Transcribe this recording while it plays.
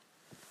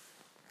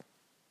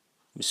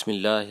بسم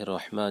اللہ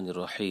الرحمن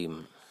الرحیم۔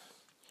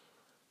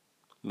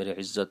 میرے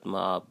عزت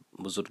مآب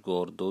بزرگوں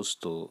اور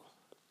دوستوں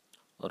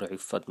اور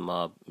عفت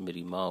مآب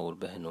میری ماں اور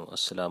بہنوں،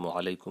 السلام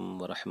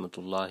علیکم ورحمۃ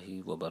اللہ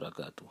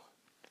وبرکاتہ۔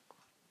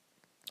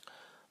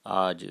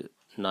 آج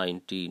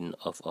 19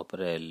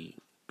 اپریل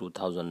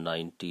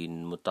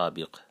 2019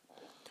 مطابق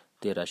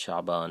 13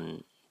 شعبان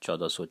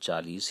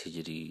 1440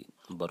 ہجری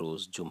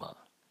بروز جمعہ،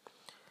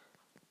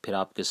 پھر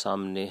آپ کے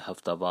سامنے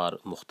ہفتہ وار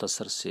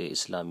مختصر سے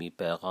اسلامی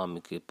پیغام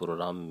کے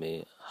پروگرام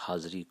میں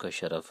حاضری کا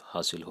شرف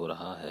حاصل ہو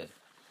رہا ہے۔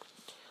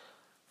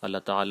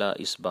 اللہ تعالیٰ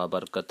اس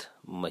بابرکت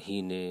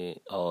مہینے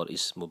اور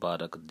اس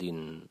مبارک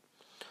دن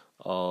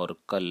اور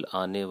کل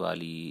آنے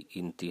والی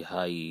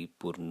انتہائی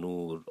پر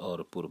نور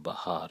اور پر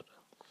بہار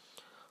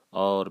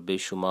اور بے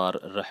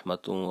شمار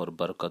رحمتوں اور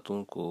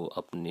برکتوں کو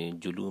اپنے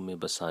جلو میں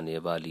بسانے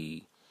والی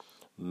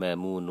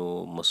میمون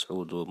و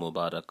مسعود و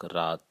مبارک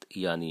رات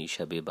یعنی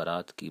شب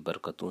برات کی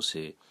برکتوں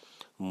سے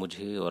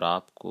مجھے اور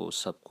آپ کو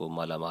سب کو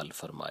مالا مال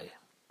فرمائے۔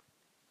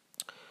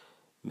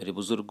 میرے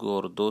بزرگوں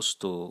اور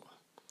دوستوں،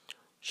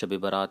 شب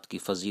برات کی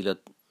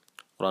فضیلت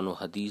قرآن و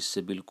حدیث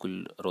سے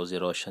بالکل روز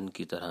روشن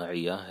کی طرح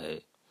عیاں ہے۔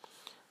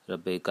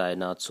 رب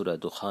کائنات سورہ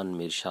دخان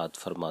میں ارشاد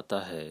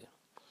فرماتا ہے،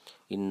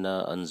 انا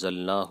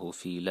انزلناہ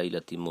فی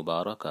لیلۃ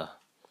مبارکہ،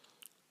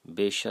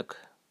 بے شک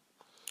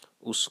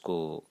اس کو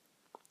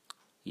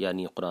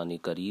یعنی قرآن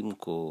کریم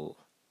کو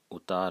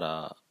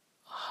اتارا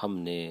ہم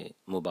نے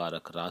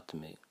مبارک رات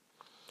میں۔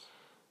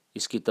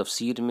 اس کی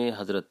تفسیر میں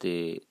حضرت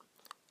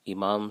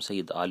امام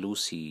سید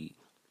آلوسی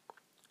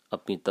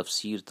اپنی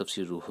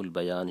تفسیر روح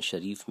البیان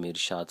شریف میں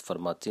ارشاد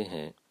فرماتے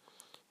ہیں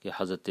کہ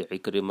حضرت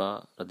عکرمہ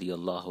رضی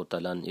اللہ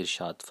تعالیٰ عنہ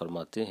ارشاد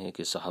فرماتے ہیں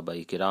کہ صحابہ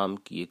کرام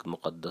کی ایک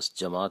مقدس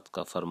جماعت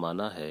کا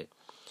فرمانا ہے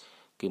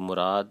کہ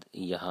مراد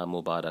یہاں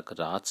مبارک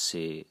رات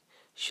سے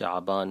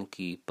شعبان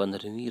کی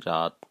 15ویں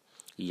رات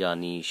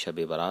یعنی شب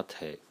برات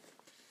ہے۔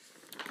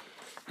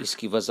 اس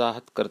کی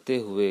وضاحت کرتے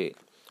ہوئے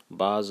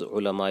بعض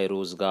علماء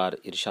روزگار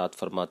ارشاد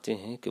فرماتے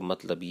ہیں کہ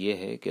مطلب یہ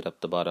ہے کہ رب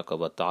تبارک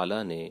و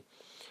تعالی نے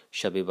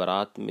شب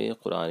برات میں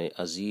قرآن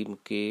عظیم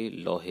کے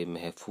لوح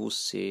محفوظ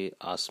سے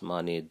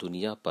آسمان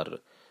دنیا پر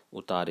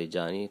اتارے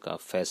جانے کا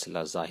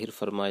فیصلہ ظاہر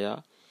فرمایا،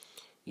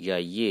 یا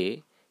یہ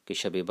کہ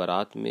شب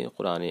برات میں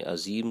قرآن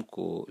عظیم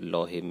کو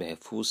لوح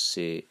محفوظ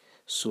سے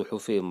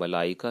صحف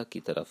ملائکہ کی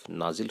طرف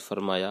نازل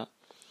فرمایا،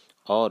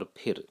 اور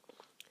پھر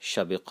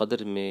شب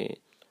قدر میں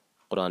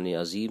قرآن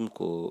عظیم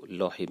کو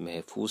لوح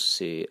محفوظ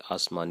سے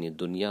آسمانی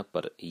دنیا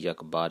پر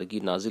یک بارگی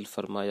نازل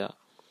فرمایا،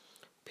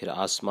 پھر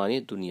آسمانی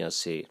دنیا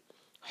سے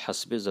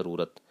حسب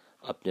ضرورت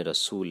اپنے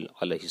رسول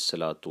علیہ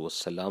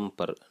السلام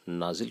پر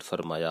نازل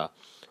فرمایا،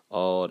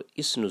 اور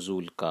اس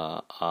نزول کا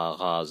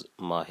آغاز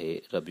ماہ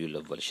ربیع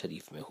الاول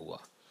شریف میں ہوا۔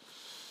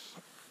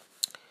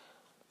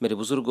 میرے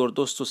بزرگوں اور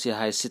دوستوں،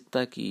 سیاہ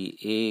ستہ کی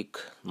ایک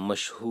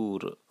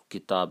مشہور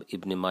کتاب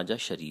ابن ماجہ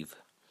شریف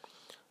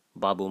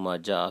باب ما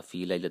جاء فی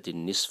لیلۃ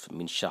النصف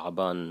من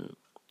شعبان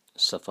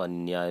صفحہ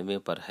 99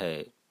 پر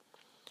ہے،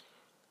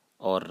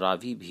 اور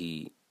راوی بھی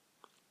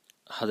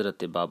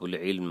حضرت باب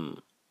العلم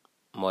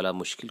مولا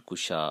مشکل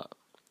کشا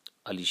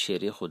علی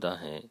شیر خدا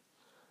ہیں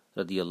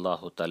رضی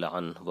اللہ تعالی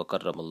عنہ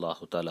وکرم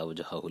اللہ تعالی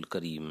وجہہ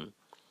الکریم،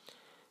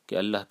 کہ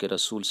اللہ کے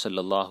رسول صلی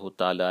اللہ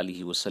تعالی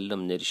علیہ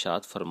وسلم نے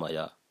ارشاد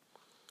فرمایا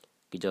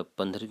کہ جب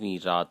 15ویں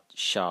رات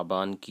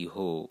شعبان کی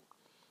ہو،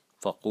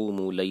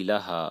 فقوموا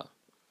لیلہا،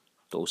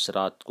 تو اس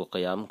رات کو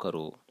قیام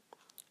کرو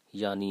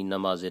یعنی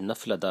نماز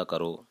نفل ادا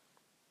کرو،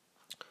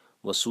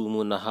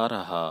 وصوموا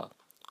نہارہا،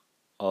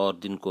 اور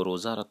دن کو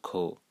روزہ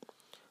رکھو،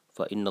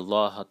 فإن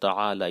اللہ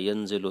تعالی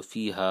ینزل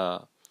فیہا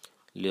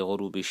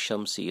لغروب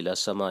الشمس الی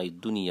سماء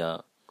الدنیا،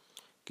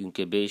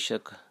 کیونکہ بے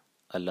شک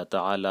اللہ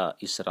تعالی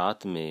اس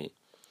رات میں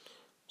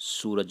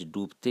سورج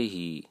ڈوبتے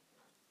ہی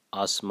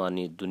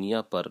آسمانی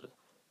دنیا پر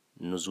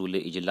نزول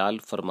اجلال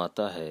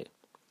فرماتا ہے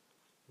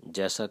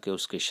جیسا کہ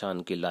اس کے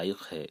شان کے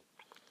لائق ہے۔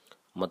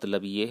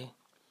 مطلب یہ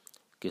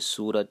کہ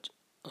سورج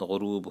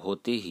غروب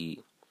ہوتے ہی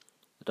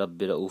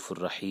رب رؤوف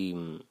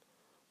الرحیم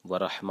و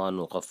رحمان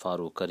و غفار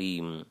و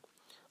کریم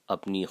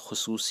اپنی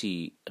خصوصی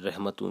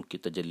رحمتوں کی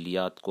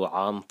تجلیات کو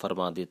عام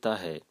فرما دیتا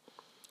ہے،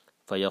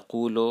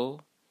 فیقولو،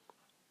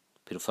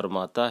 پھر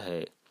فرماتا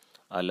ہے،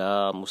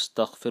 الا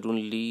مستغفر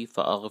لی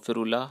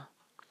فاغفر لہ،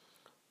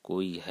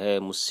 کوئی ہے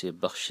مجھ سے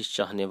بخشش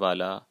چاہنے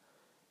والا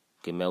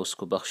کہ میں اس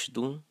کو بخش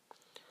دوں،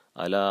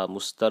 الا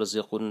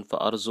مسترزق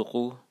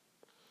فارزقہ،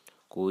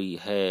 کوئی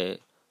ہے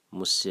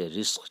مجھ سے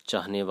رزق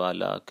چاہنے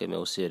والا کہ میں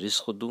اسے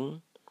رزق دوں،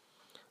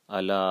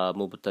 الا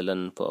مبتلا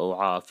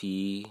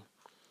فاعافی،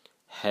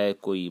 ہے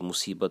کوئی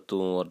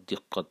مصیبتوں اور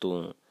دقتوں،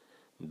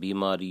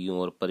 بیماریوں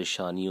اور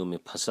پریشانیوں میں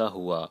پھنسا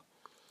ہوا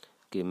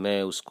کہ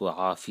میں اس کو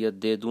عافیت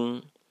دے دوں،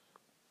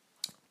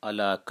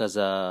 الا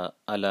کذا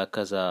الا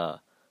کذا،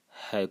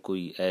 ہے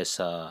کوئی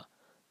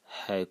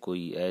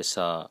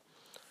ایسا،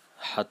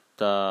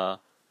 حتی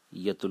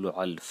یطلع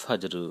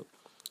الفجر،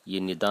 یہ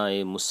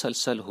ندائیں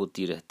مسلسل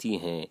ہوتی رہتی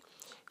ہیں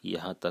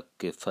یہاں تک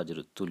کہ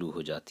فجر طلوع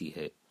ہو جاتی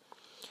ہے۔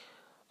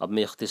 اب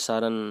میں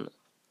اختصاراً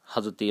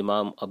حضرت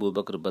امام ابو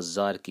بکر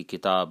بزار کی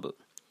کتاب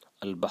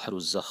البحر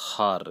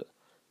الزخار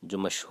جو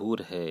مشہور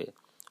ہے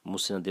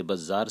مسند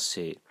بزار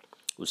سے،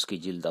 اس کی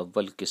جلد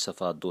اول کے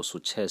صفحہ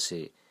 206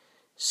 سے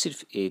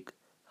صرف ایک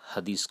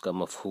حدیث کا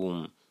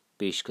مفہوم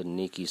پیش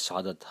کرنے کی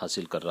سعادت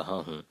حاصل کر رہا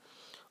ہوں،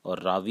 اور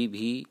راوی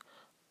بھی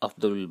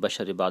افضل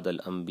البشر بعد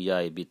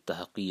الانبیاء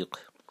بالتحقیق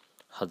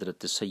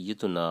حضرت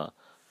سیدنا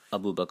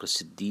ابو بکر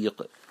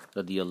صدیق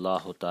رضی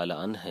اللہ تعالی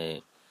عنہ ہے،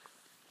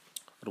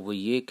 اور وہ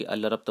یہ کہ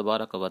اللہ رب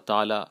تبارک و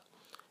تعالی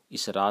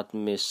اس رات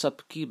میں سب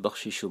کی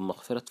بخشش و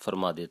مغفرت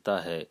فرما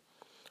دیتا ہے،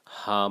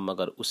 ہاں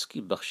مگر اس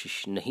کی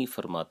بخشش نہیں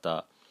فرماتا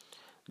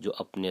جو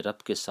اپنے رب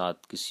کے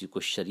ساتھ کسی کو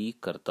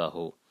شریک کرتا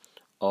ہو،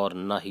 اور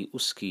نہ ہی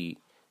اس کی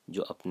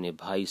جو اپنے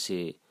بھائی سے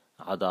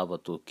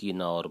عداوت و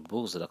کینہ اور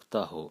بغض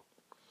رکھتا ہو۔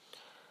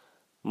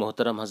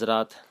 محترم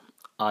حضرات،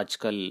 آج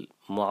کل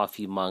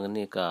معافی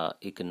مانگنے کا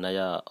ایک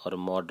نیا اور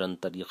ماڈرن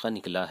طریقہ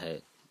نکلا ہے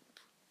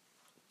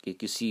کہ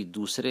کسی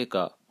دوسرے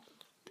کا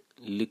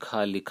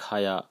لکھا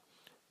لکھایا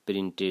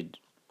پرنٹڈ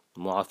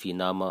معافی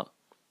نامہ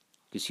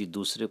کسی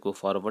دوسرے کو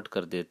فارورڈ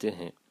کر دیتے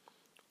ہیں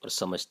اور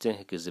سمجھتے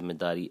ہیں کہ ذمہ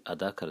داری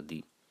ادا کر دی،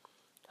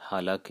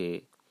 حالانکہ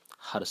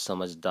ہر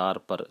سمجھدار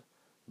پر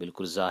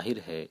بالکل ظاہر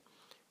ہے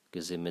کہ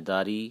ذمہ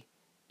داری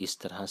اس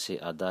طرح سے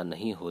ادا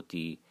نہیں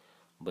ہوتی،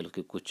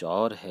 بلکہ کچھ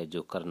اور ہے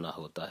جو کرنا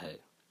ہوتا ہے۔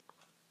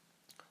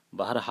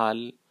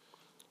 بہرحال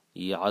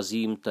یہ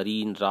عظیم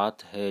ترین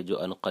رات ہے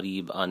جو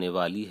عنقریب آنے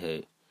والی ہے،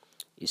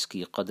 اس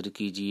کی قدر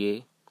کیجئے۔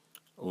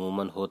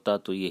 عموماً ہوتا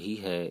تو یہی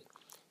ہے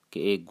کہ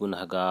ایک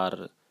گنہگار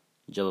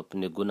جب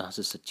اپنے گناہ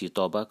سے سچی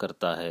توبہ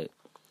کرتا ہے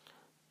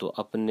تو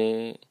اپنے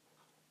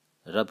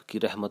رب کی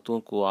رحمتوں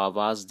کو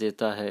آواز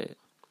دیتا ہے،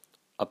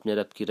 اپنے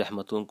رب کی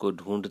رحمتوں کو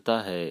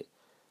ڈھونڈتا ہے،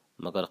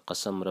 مگر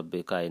قسم رب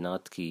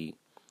کائنات کی،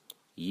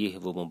 یہ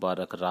وہ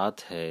مبارک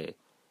رات ہے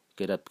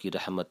کہ رب کی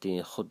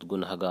رحمتیں خود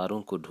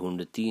گنہگاروں کو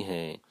ڈھونڈتی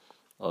ہیں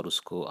اور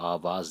اس کو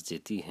آواز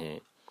دیتی ہیں۔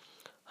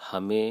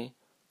 ہمیں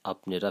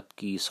اپنے رب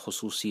کی اس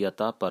خصوصی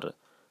عطا پر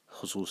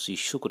خصوصی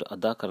شکر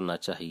ادا کرنا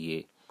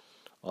چاہیے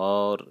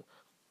اور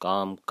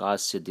کام کاج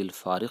سے دل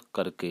فارغ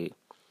کر کے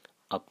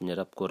اپنے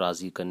رب کو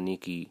راضی کرنے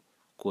کی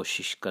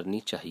کوشش کرنی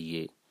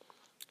چاہیے۔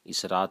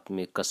 اس رات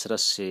میں کثرت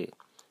سے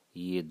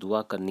یہ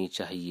دعا کرنی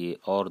چاہیے،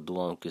 اور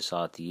دعاؤں کے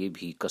ساتھ یہ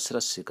بھی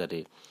کثرت سے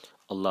کرے،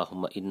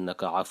 اللہم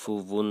انک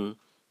عفو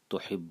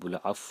تحب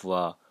العفو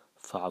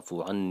فاعف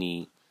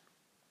عنی،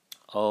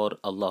 اور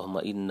اللہم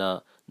انا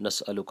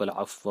نسألک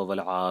العفو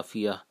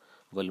والعافیہ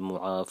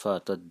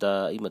والمعافاة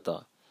الدائمۃ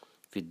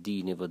فی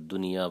الدین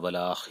والدنیا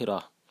والآخرہ۔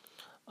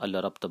 اللہ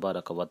رب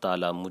تبارک و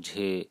تعالی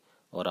مجھے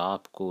اور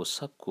آپ کو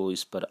سب کو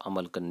اس پر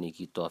عمل کرنے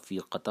کی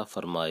توفیق عطا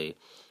فرمائے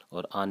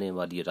اور آنے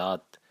والی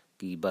رات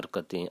کی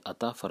برکتیں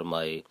عطا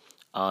فرمائے،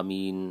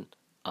 آمین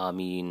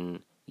آمین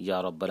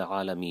یا رب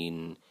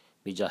العالمین،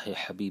 بجاہ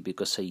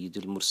حبیبک سید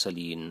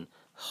المرسلین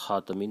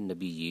خاتم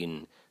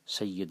النبیین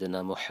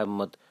سیدنا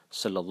محمد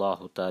صلی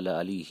اللہ تعالی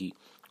علیہ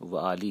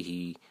وآلہ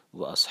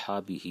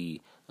واصحابہ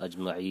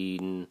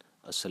اجمعین۔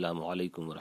 السلام علیکم ورحمۃ اللہ۔